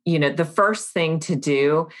 And, the first thing to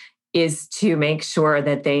do is to make sure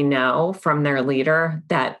that they know from their leader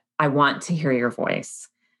that I want to hear your voice.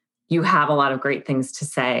 You have a lot of great things to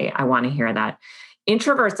say. I want to hear that.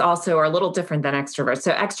 Introverts also are a little different than extroverts.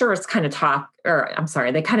 So extroverts kind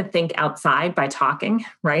of they kind of think outside by talking,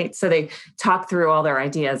 right? So they talk through all their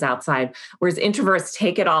ideas outside, whereas introverts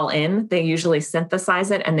take it all in. They usually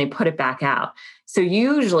synthesize it and they put it back out. So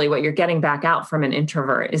usually what you're getting back out from an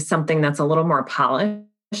introvert is something that's a little more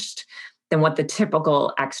polished than what the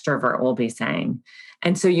typical extrovert will be saying.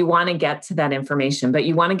 And so you want to get to that information, but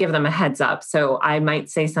you want to give them a heads up. So I might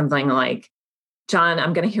say something like, John,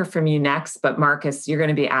 I'm going to hear from you next, but Marcus, you're going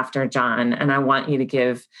to be after John. And I want you to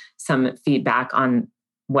give some feedback on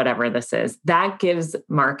whatever this is. That gives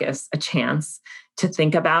Marcus a chance to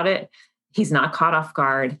think about it. He's not caught off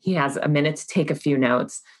guard. He has a minute to take a few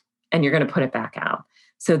notes and you're going to put it back out.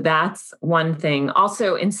 So that's one thing.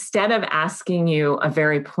 Also, instead of asking you a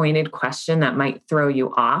very pointed question that might throw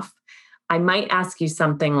you off, I might ask you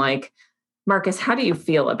something like, Marcus, how do you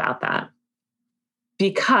feel about that?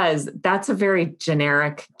 Because that's a very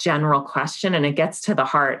generic, general question, and it gets to the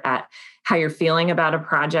heart at how you're feeling about a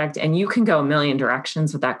project. And you can go a million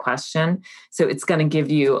directions with that question. So it's going to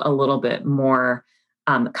give you a little bit more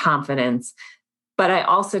confidence. But I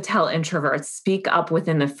also tell introverts, speak up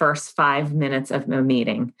within the first 5 minutes of a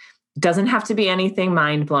meeting. It doesn't have to be anything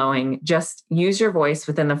mind-blowing. Just use your voice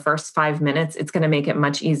within the first 5 minutes. It's going to make it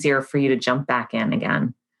much easier for you to jump back in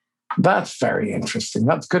again. That's very interesting.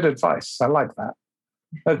 That's good advice. I like that.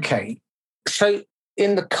 Okay. So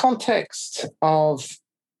in the context of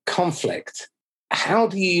conflict, how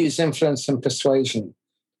do you use influence and persuasion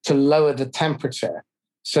to lower the temperature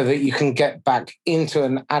so that you can get back into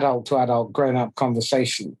an adult-to-adult grown-up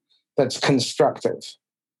conversation that's constructive?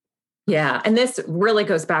 Yeah. And this really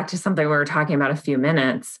goes back to something we were talking about a few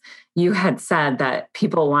minutes. You had said that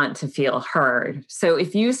people want to feel heard. So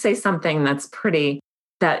if you say something that's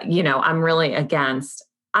I'm really against,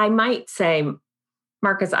 I might say,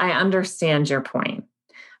 Marcus, I understand your point,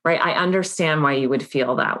 right? I understand why you would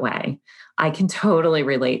feel that way. I can totally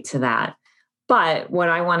relate to that. But what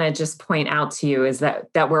I want to just point out to you is that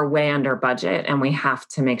we're way under budget and we have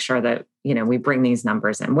to make sure that, we bring these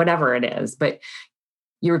numbers in, whatever it is. But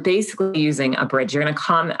you're basically using a bridge. You're going to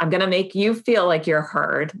come, I'm going to make you feel like you're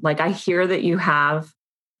heard. Like I hear that you have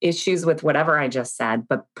issues with whatever I just said,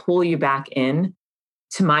 but pull you back in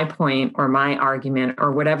to my point or my argument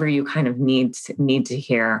or whatever you kind of need to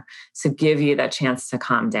hear. So give you that chance to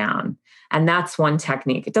calm down. And that's one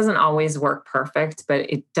technique. It doesn't always work perfect, but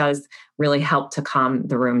it does really help to calm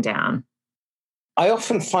the room down. I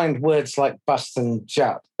often find words like bust and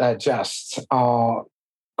just are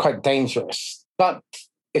quite dangerous, but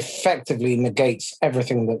effectively negates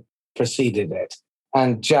everything that preceded it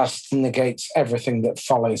and just negates everything that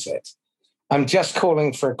follows it. I'm just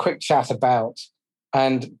calling for a quick chat about,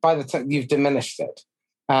 and by the time you've diminished it,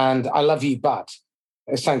 and I love you, but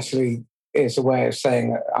essentially is a way of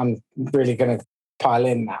saying I'm really going to pile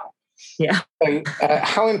in now. Yeah. So,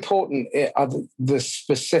 how important are the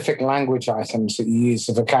specific language items that you use,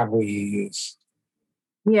 the vocabulary you use?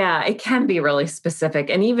 Yeah, it can be really specific.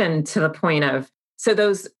 And even to the point of, so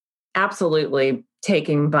those absolutely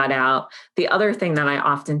taking but out. The other thing that I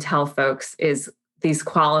often tell folks is these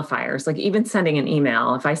qualifiers, like even sending an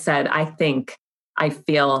email. If I said, I think, I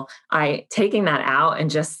feel, taking that out and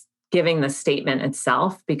just giving the statement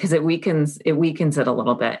itself, because it weakens it a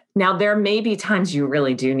little bit. Now, there may be times you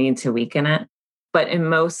really do need to weaken it, but in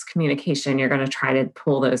most communication, you're going to try to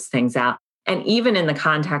pull those things out. And even in the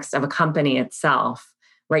context of a company itself,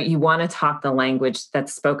 right, you want to talk the language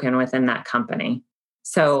that's spoken within that company.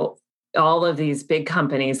 So all of these big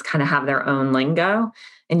companies kind of have their own lingo,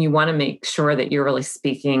 and you want to make sure that you're really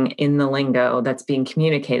speaking in the lingo that's being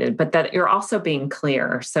communicated, but that you're also being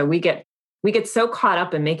clear. So we get so caught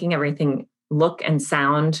up in making everything look and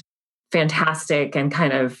sound fantastic and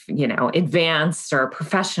kind of, advanced or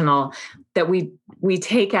professional, that we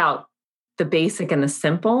take out the basic and the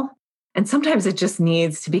simple. And sometimes it just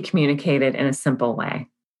needs to be communicated in a simple way.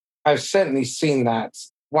 I've certainly seen that.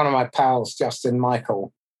 One of my pals, Justin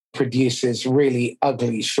Michael, produces really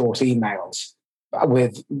ugly short emails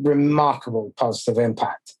with remarkable positive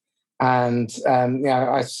impact. And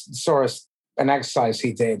I saw an exercise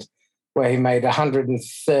he did where he made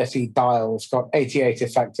 130 dials, got 88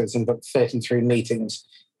 effectors, and booked 33 meetings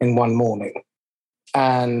in one morning.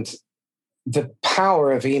 And the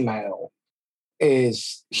power of email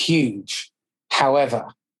is huge. However,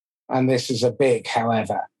 and this is a big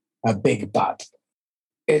but,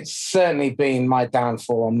 it's certainly been my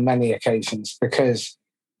downfall on many occasions, because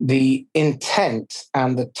the intent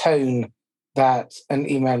and the tone that an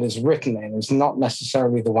email is written in is not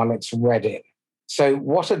necessarily the one it's read in. So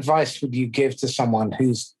what advice would you give to someone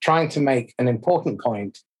who's trying to make an important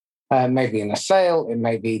point, maybe in a sale, it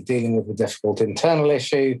may be dealing with a difficult internal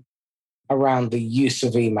issue, around the use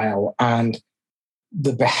of email and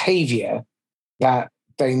the behavior that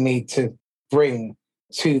they need to bring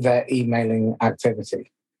to their emailing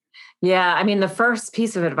activity? Yeah, I mean, the first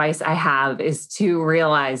piece of advice I have is to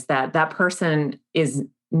realize that that person is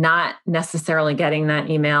not necessarily getting that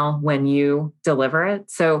email when you deliver it.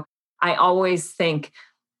 So I always think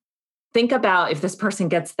about if this person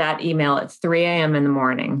gets that email at 3 a.m. in the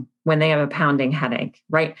morning when they have a pounding headache,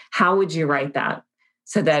 right? How would you write that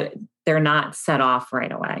so that they're not set off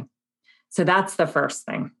right away? So that's the first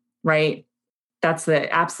thing, right? That's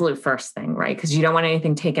the absolute first thing, right? Because you don't want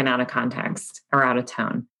anything taken out of context or out of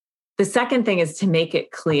tone. The second thing is to make it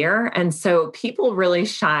clear. And so people really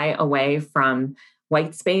shy away from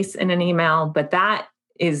white space in an email, but that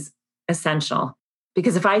is essential.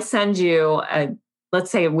 Because if I send you let's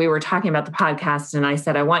say we were talking about the podcast and I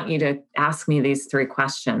said, I want you to ask me these 3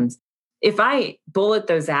 questions. If I bullet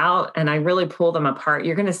those out and I really pull them apart,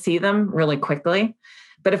 you're going to see them really quickly.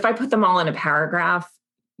 But if I put them all in a paragraph,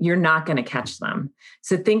 you're not going to catch them.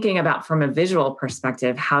 So thinking about from a visual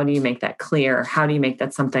perspective, how do you make that clear? How do you make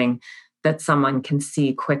that something that someone can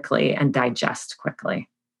see quickly and digest quickly?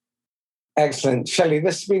 Excellent. Shelley,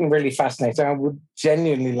 this has been really fascinating. I would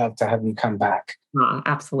genuinely love to have you come back. Oh,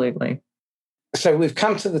 absolutely. So we've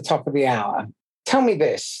come to the top of the hour. Tell me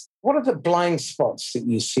this. What are the blind spots that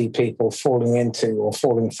you see people falling into or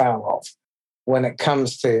falling foul of when it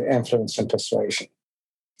comes to influence and persuasion?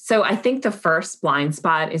 So I think the first blind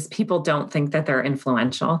spot is people don't think that they're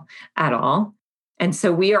influential at all. And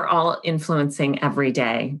so we are all influencing every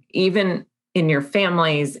day, even in your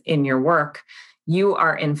families, in your work, you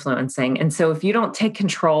are influencing. And so if you don't take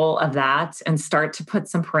control of that and start to put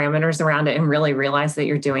some parameters around it and really realize that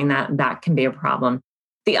you're doing that, that can be a problem.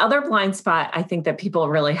 The other blind spot I think that people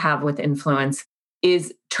really have with influence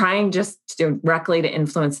is trying just directly to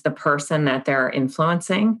influence the person that they're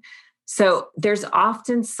influencing. So there's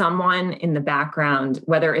often someone in the background,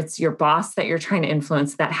 whether it's your boss that you're trying to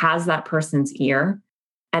influence, that has that person's ear.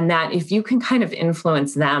 And that if you can kind of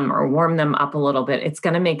influence them or warm them up a little bit, it's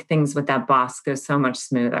going to make things with that boss go so much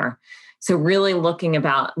smoother. So really looking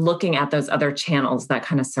at those other channels that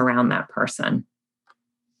kind of surround that person.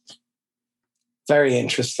 Very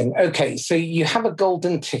interesting. Okay, so you have a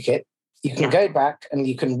golden ticket. You can go back and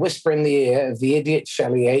you can whisper in the ear of the idiot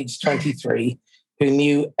Shelley, age 23, who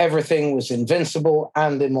knew everything was invincible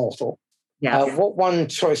and immortal. Yes. What one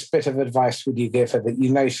choice bit of advice would you give her that you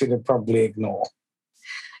know she would probably ignore?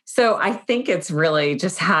 So I think it's really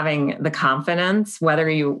just having the confidence, whether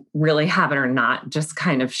you really have it or not, just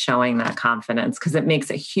kind of showing that confidence, because it makes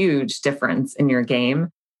a huge difference in your game.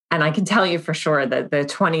 And I can tell you for sure that the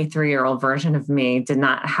 23-year-old version of me did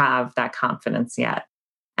not have that confidence yet.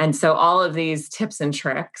 And so all of these tips and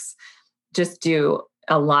tricks just do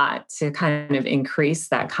a lot to kind of increase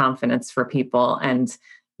that confidence for people. And,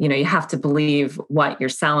 you have to believe what you're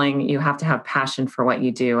selling. You have to have passion for what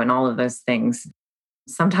you do and all of those things.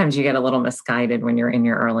 Sometimes you get a little misguided when you're in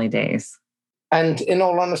your early days. And in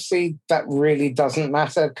all honesty, that really doesn't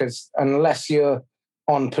matter, because unless you're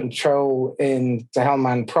on patrol in the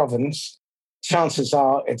Helmand province, chances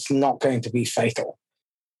are it's not going to be fatal.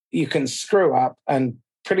 You can screw up and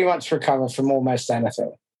pretty much recover from almost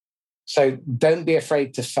anything. So don't be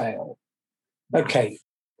afraid to fail. Okay.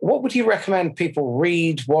 What would you recommend people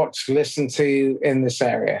read, watch, listen to in this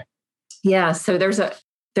area? Yeah, so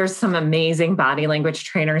there's some amazing body language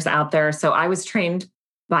trainers out there. So I was trained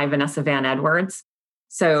by Vanessa Van Edwards.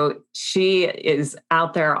 So she is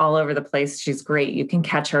out there all over the place. She's great. You can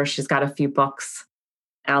catch her. She's got a few books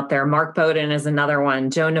out there. Mark Bowden is another one.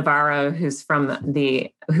 Joe Navarro, who was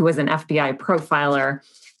an FBI profiler.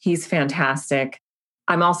 He's fantastic.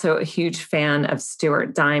 I'm also a huge fan of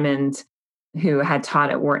Stuart Diamond, who had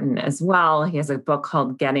taught at Wharton as well. He has a book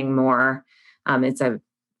called Getting More. It's a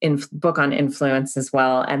book on influence as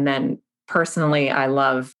well. And then personally, I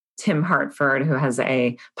love Tim Hartford, who has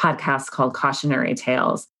a podcast called Cautionary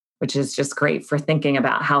Tales, which is just great for thinking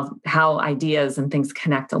about how ideas and things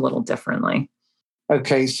connect a little differently.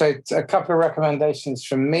 Okay, so a couple of recommendations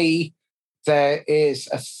from me. There is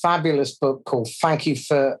a fabulous book called Thank You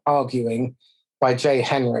for Arguing by Jay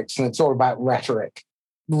Henricks, and it's all about rhetoric.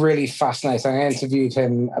 Really fascinating. I interviewed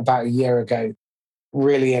him about a year ago.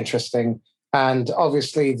 Really interesting. And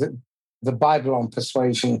obviously the Bible on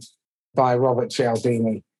Persuasion by Robert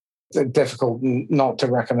Cialdini. It's difficult not to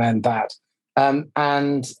recommend that.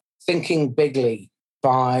 And Thinking Bigly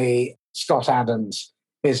by Scott Adams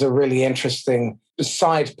is a really interesting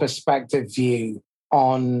side perspective view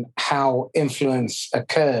on how influence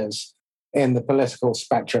occurs in the political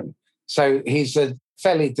spectrum. So he's a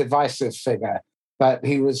fairly divisive figure, but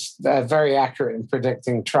he was very accurate in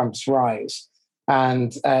predicting Trump's rise.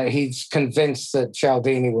 And he's convinced that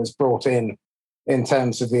Cialdini was brought in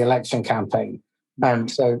terms of the election campaign.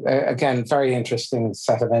 So again, very interesting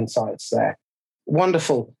set of insights there.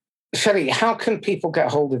 Wonderful. Shelley, how can people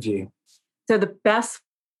get hold of you? So the best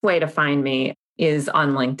way to find me is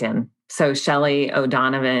on LinkedIn. So Shelley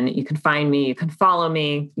O'Donovan, you can find me, you can follow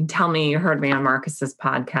me, you can tell me you heard me on Marcus's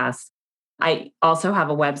podcast. I also have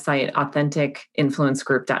a website,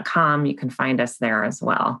 AuthenticInfluenceGroup.com. You can find us there as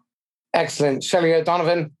well. Excellent. Shelley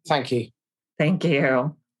O'Donovan, thank you. Thank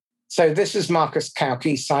you. So this is Marcus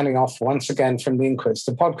Kauke signing off once again from the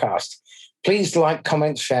Inquisitor podcast. Please like,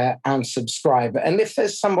 comment, share, and subscribe. And if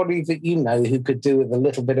there's somebody that you know who could do with a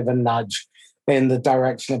little bit of a nudge in the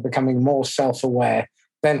direction of becoming more self-aware,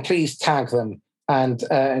 then please tag them and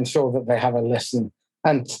ensure that they have a listen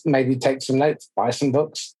and maybe take some notes, buy some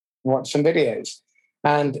books, watch some videos.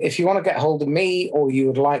 And if you want to get hold of me or you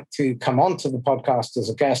would like to come onto the podcast as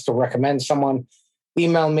a guest or recommend someone,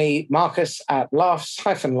 email me,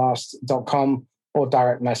 marcus@laughs-last.com, or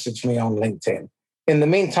direct message me on LinkedIn. In the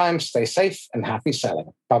meantime, stay safe and happy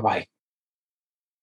selling. Bye-bye.